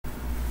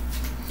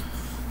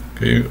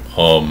Okay,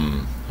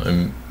 I'm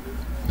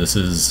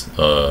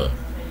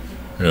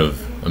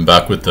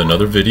back with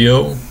another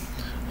video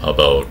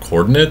about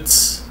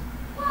coordinates.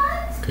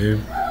 Okay.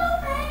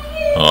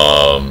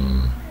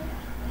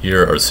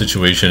 Here our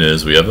situation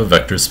is we have a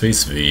vector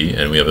space V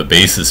and we have a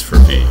basis for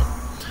V.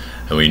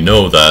 And we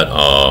know that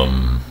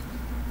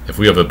if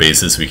we have a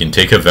basis, we can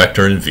take a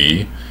vector in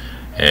V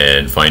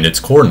and find its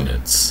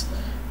coordinates.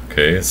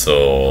 Okay,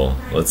 so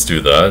let's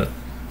do that.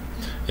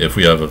 If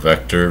we have a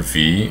vector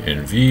V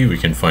in V, we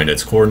can find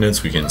its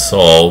coordinates. We can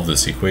solve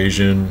this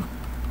equation.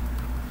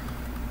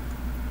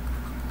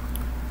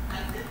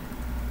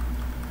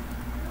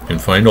 We can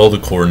find all the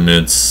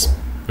coordinates,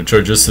 which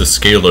are just the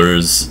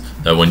scalars,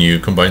 that when you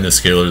combine the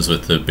scalars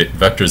with the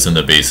vectors in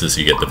the basis,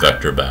 you get the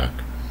vector back.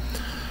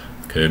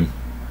 Okay.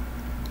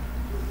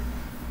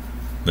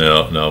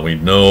 Now we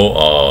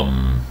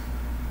know,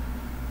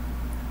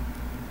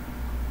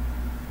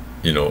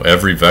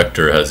 every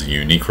vector has a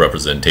unique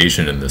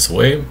representation in this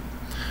way,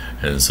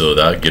 and so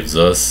that gives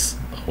us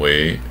a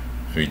way.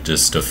 We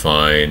just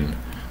define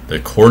the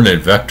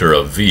coordinate vector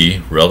of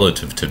V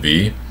relative to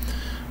V.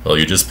 Well,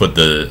 you just put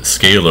the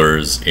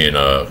scalars in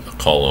a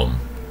column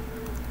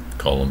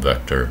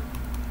vector.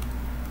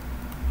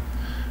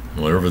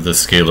 And wherever the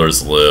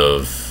scalars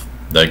live,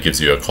 that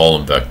gives you a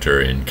column vector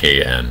in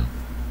Kn.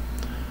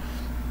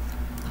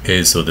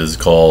 Okay, so this is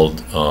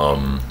called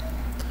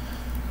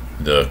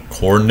the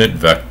coordinate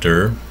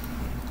vector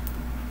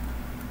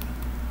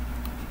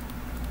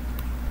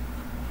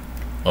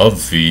of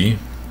V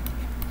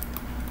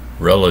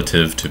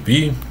relative to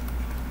B.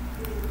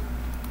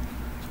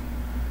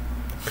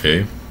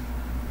 Okay,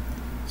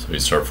 so we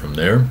start from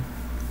there.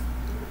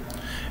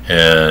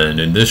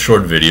 And in this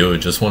short video, I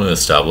just want to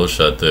establish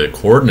that the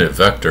coordinate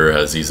vector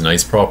has these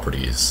nice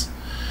properties.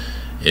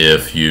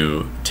 If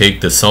you take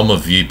the sum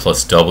of V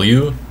plus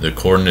W, the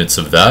coordinates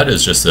of that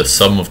is just the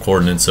sum of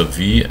coordinates of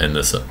V and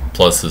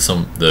plus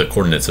the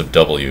coordinates of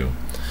W.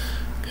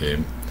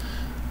 Okay,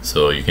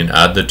 so you can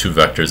add the two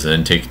vectors and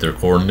then take their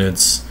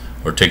coordinates,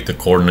 or take the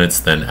coordinates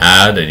then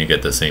add and you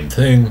get the same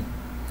thing.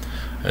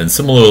 And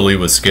similarly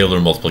with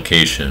scalar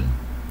multiplication,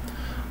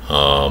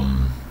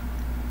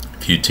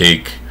 if you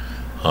take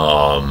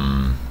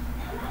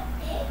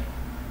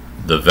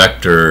the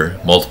vector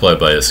multiplied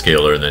by a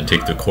scalar and then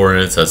take the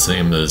coordinates, that's the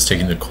same as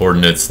taking the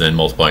coordinates then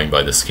multiplying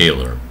by the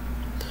scalar.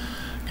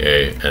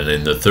 Okay, and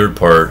in the third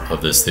part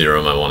of this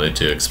theorem, I wanted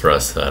to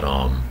express that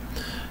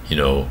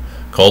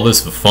call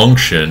this a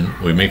function.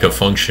 We make a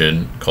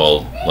function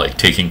called like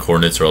taking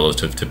coordinates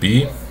relative to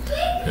B.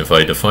 If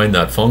I define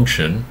that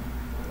function,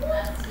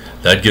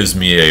 that gives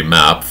me a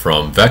map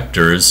from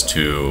vectors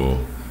to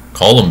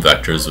column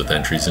vectors with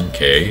entries in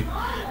K,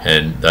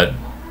 and that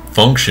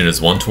function is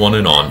one-to-one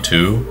and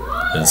onto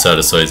and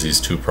satisfies these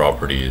two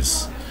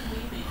properties.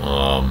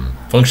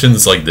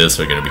 Functions like this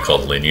are going to be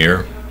called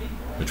linear,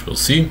 which we'll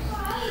see.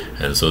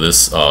 And so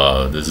this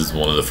is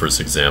one of the first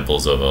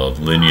examples of a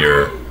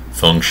linear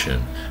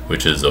function,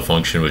 which is a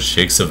function which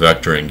takes a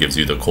vector and gives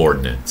you the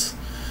coordinates.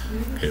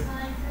 Okay.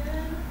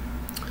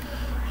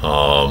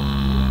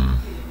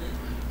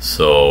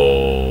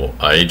 So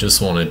I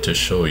just wanted to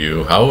show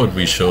you how would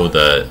we show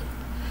that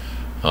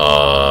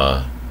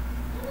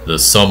the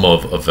sum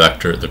of a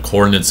vector, the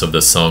coordinates of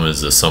the sum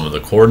is the sum of the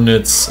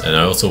coordinates, and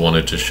I also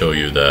wanted to show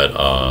you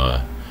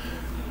that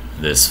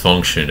this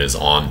function is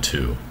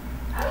onto.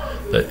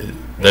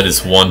 That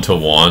is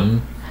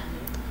one-to-one.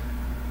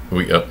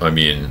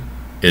 It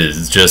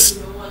is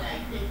just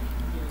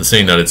the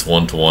saying that it's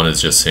one-to-one is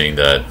just saying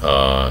that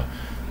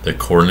the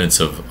coordinates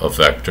of a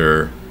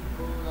vector,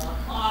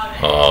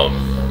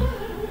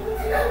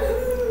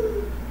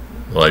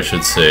 well, I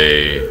should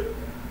say,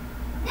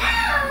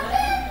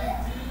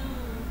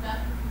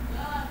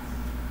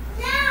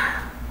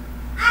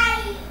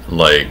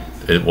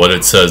 what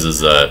it says is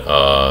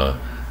that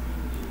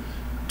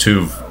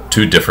two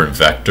different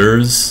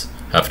vectors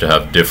have to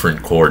have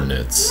different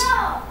coordinates.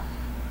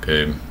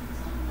 Okay,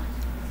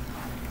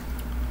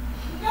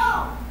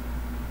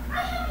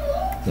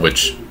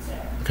 which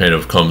kind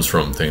of comes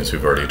from things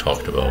we've already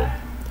talked about.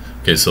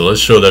 Okay, so let's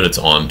show that it's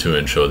onto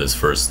and show this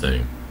first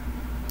thing.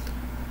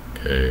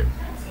 Okay,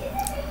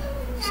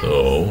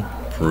 so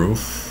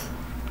proof.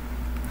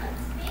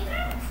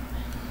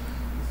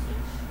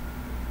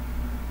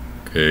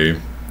 Okay,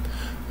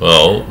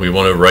 well, we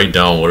want to write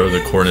down what are the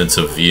coordinates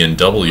of V and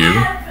W.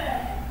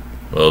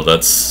 Well,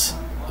 that's,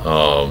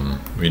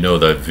 we know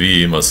that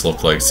V must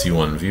look like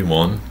C1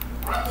 V1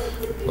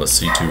 plus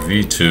C2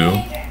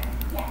 V2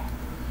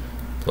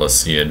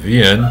 plus Cn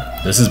Vn.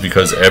 This is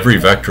because every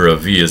vector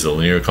of V is a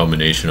linear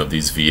combination of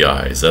these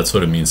VI's. That's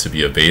what it means to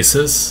be a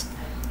basis,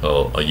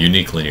 a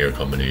unique linear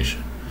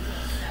combination.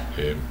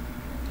 Okay.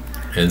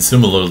 And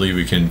similarly,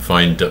 we can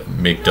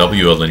make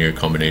W a linear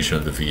combination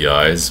of the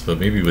VI's, but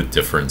maybe with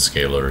different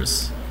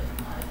scalars.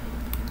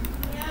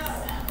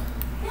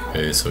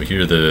 Okay, so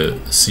here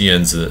the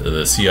CN's,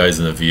 the CI's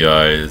and the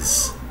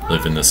VI's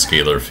live in the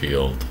scalar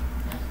field.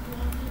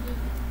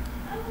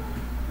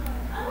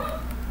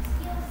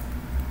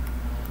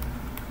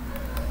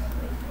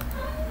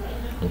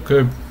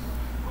 Okay.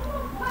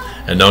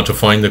 And now to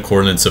find the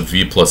coordinates of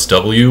v plus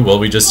w, well,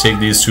 we just take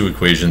these two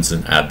equations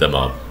and add them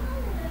up.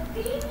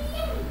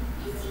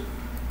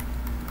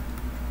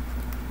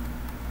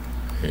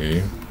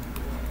 Okay.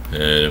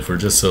 And if we're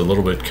just a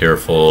little bit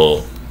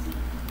careful,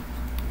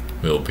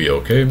 we'll be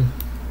okay.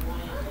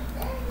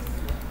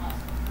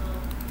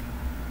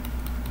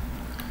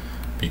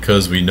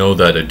 Because we know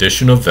that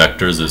addition of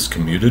vectors is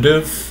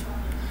commutative,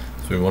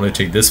 so we want to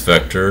take this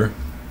vector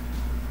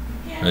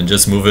and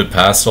just move it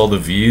past all the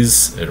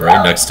v's and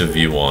right next to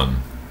v1.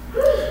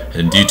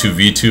 And d2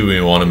 v2, we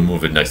want to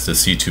move it next to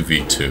c2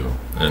 v2,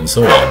 and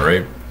so on,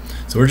 right?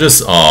 So we're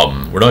just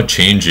we're not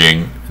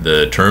changing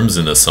the terms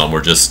in the sum,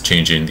 we're just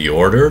changing the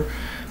order.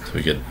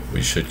 So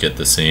we should get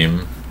the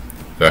same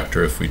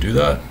vector if we do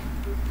that.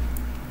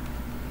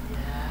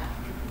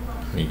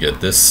 We get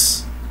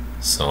this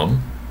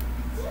sum.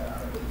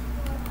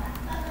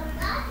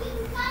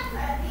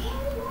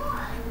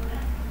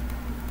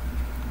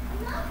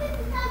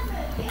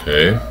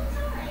 Okay,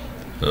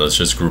 now let's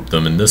just group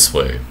them in this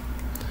way.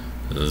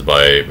 This is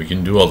by, we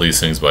can do all these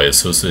things by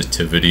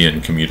associativity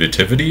and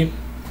commutativity.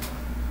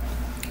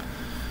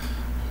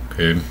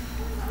 Okay,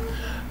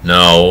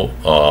 now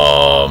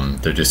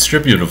the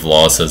distributive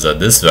law says that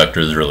this vector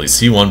is really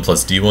c1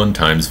 plus d1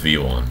 times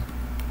v1.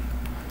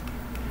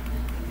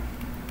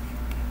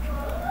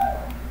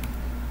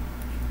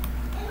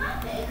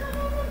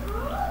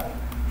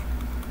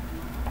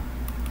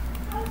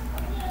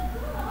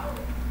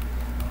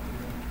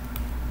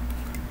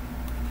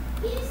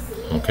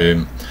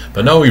 Okay,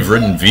 but now we've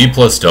written v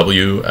plus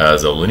w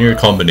as a linear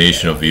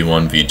combination of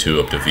v1, v2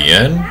 up to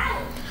vn.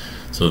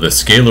 So the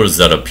scalars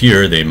that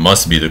appear, they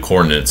must be the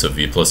coordinates of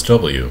v plus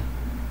w.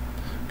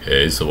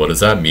 Okay, so what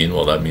does that mean?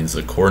 Well, that means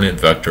the coordinate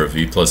vector of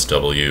v plus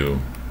w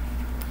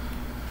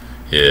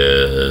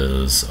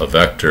is a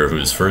vector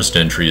whose first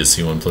entry is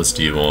c1 plus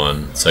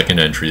d1, second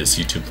entry is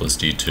c2 plus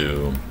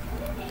d2,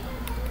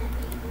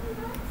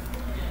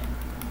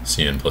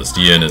 cn plus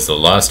dn is the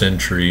last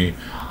entry.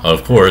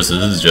 Of course,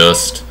 this is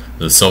just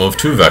the sum of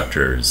two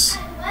vectors.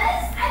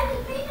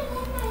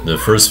 The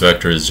first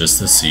vector is just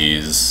the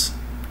c's,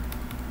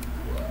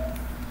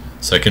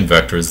 second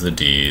vector is the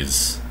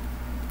d's,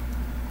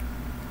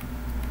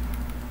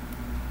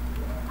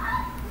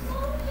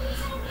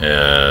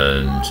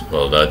 and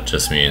well, that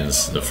just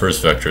means the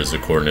first vector is the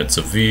coordinates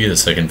of v, the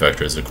second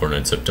vector is the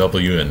coordinates of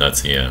w, and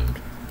that's the end.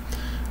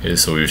 Okay,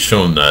 so we've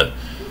shown that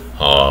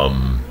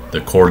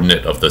the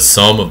coordinate of the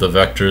sum of the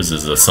vectors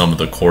is the sum of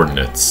the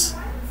coordinates.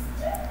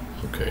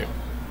 Okay.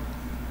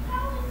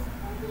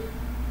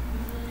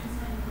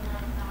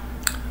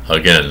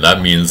 Again,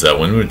 that means that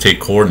when we take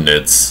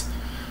coordinates,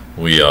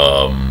 we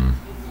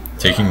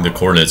taking the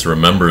coordinates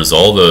remembers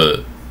all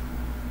the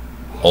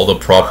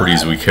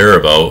properties we care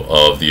about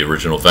of the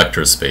original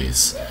vector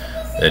space.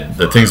 And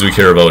the things we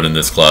care about in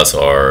this class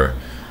are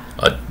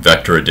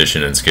vector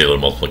addition and scalar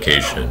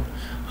multiplication.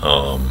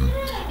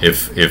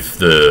 If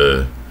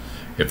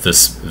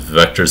this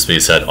vector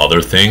space had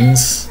other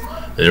things,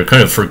 they're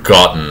kind of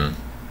forgotten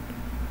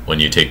when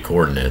you take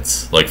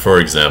coordinates. Like, for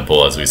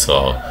example, as we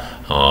saw,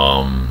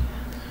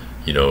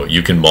 you know,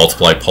 you can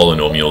multiply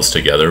polynomials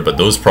together, but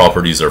those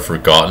properties are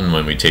forgotten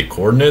when we take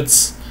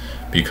coordinates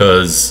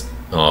because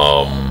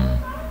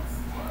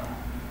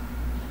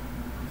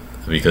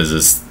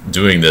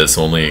doing this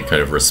only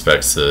kind of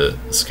respects the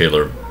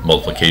scalar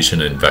multiplication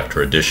and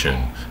vector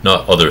addition,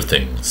 not other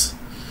things,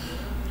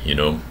 you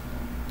know.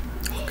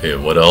 Okay,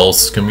 what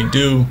else can we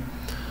do?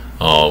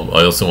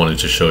 I also wanted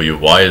to show you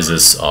why is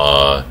this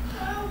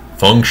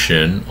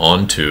function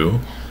onto.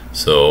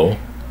 So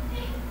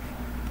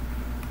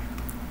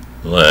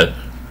let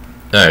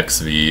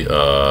x be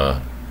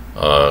a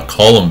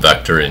column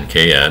vector in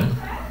Kn,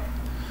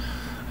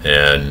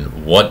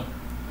 and what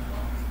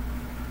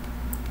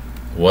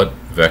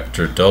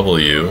vector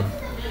w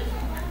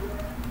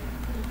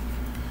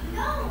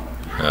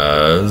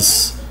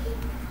has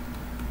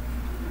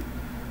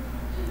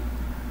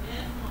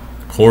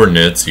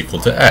coordinates equal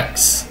to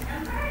x.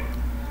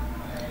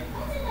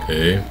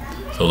 Okay,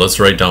 so let's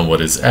write down what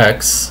is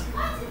x.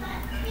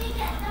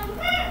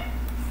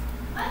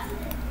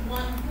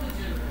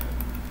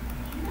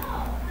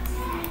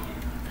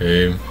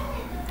 Okay,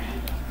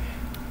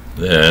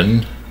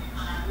 then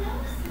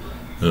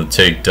we'll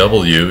take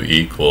w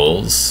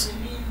equals,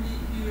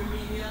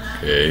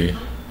 okay,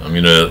 I'm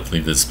going to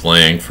leave this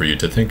blank for you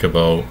to think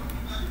about.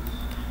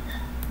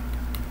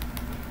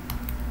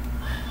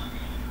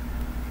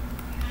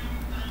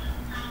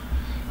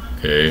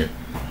 Okay,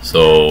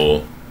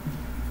 so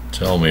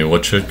tell me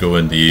what should go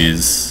in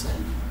these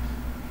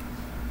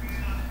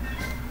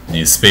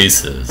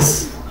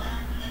spaces.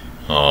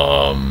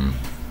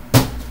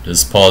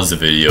 Just pause the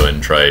video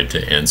and try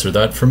to answer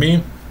that for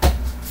me.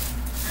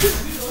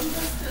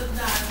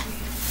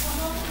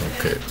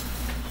 Okay.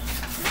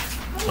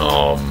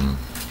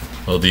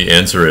 Well, the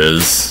answer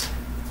is,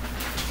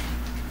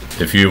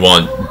 if you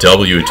want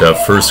w to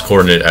have first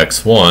coordinate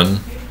x1,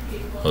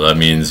 well, that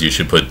means you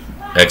should put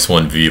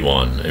x1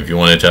 v1. If you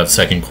want it to have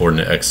second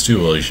coordinate x2,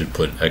 well, you should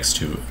put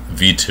x2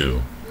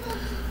 v2.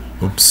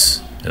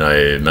 Oops, and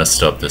I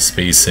messed up the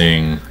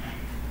spacing.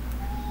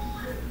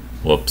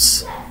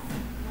 Whoops.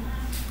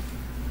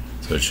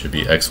 So it should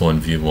be x1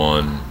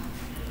 v1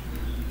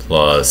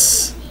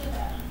 plus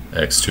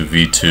x2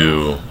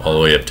 v2 all the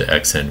way up to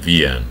xn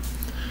vn.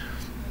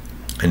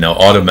 And now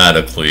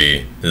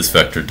automatically this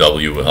vector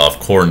w will have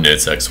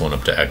coordinates x1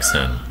 up to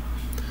xn.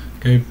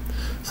 Okay,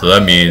 so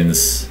that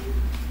means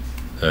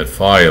that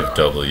phi of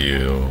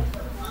w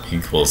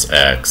equals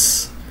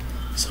x.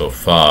 So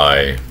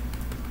phi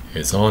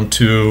is on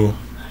 2,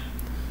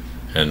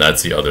 and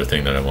that's the other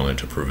thing that I wanted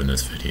to prove in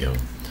this video.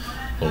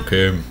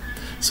 Okay,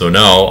 so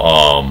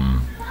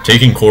now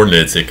taking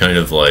coordinates, it kind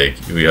of like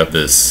we have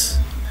this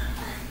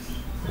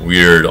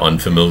weird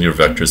unfamiliar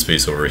vector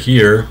space over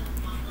here,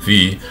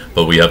 v,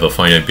 but we have a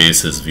finite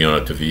basis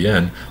v1 up to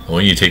vn. And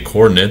when you take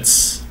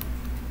coordinates,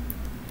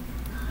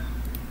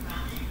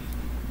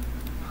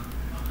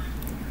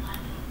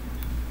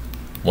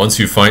 once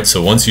you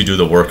do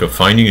the work of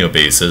finding a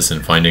basis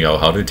and finding out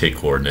how to take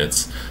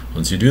coordinates,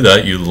 once you do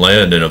that, you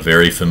land in a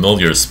very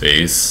familiar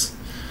space,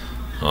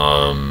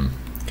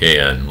 okay,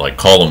 and like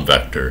column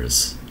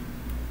vectors.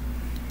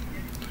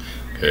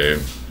 Okay,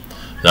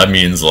 that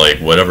means like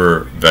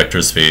whatever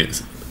vector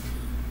space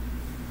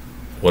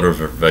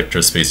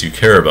you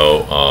care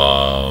about,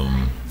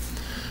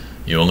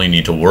 you only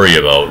need to worry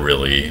about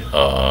really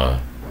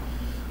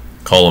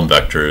column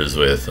vectors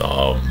with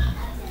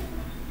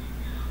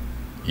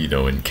you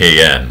know, in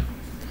Kn.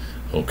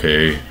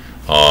 Okay,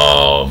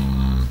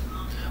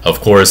 of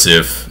course,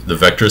 if the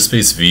vector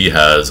space V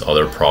has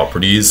other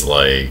properties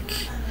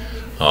like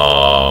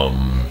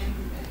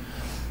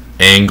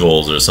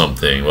angles or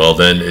something, well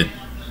then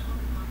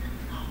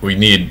we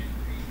need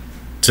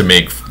to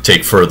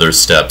take further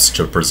steps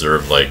to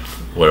preserve like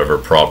whatever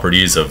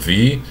properties of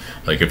V.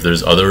 Like if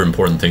there's other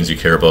important things you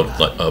care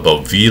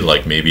about V,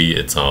 like maybe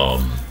it's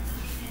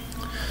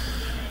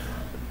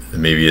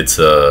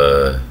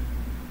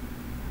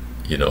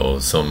you know,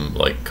 some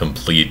like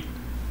complete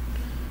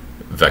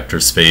vector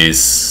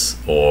space,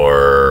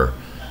 or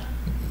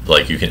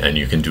like you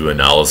can do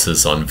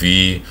analysis on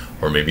V,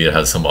 or maybe it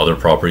has some other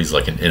properties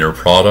like an inner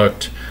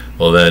product.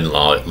 Well then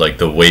like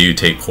the way you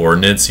take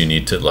coordinates, you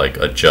need to like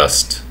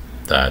adjust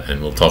that,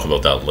 and we'll talk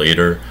about that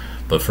later.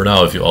 But for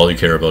now, if all you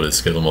care about is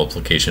scalar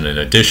multiplication and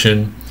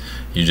addition,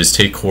 you just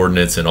take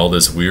coordinates, and all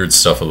this weird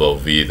stuff about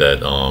V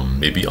that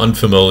may be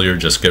unfamiliar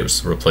just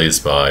gets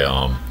replaced by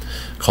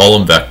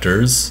column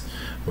vectors,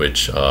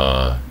 which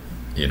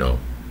you know,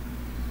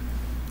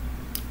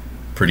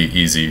 pretty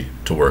easy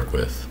to work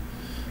with.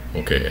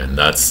 Okay, and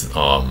that's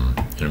going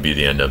to be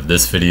the end of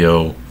this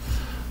video.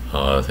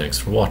 Thanks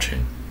for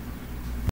watching.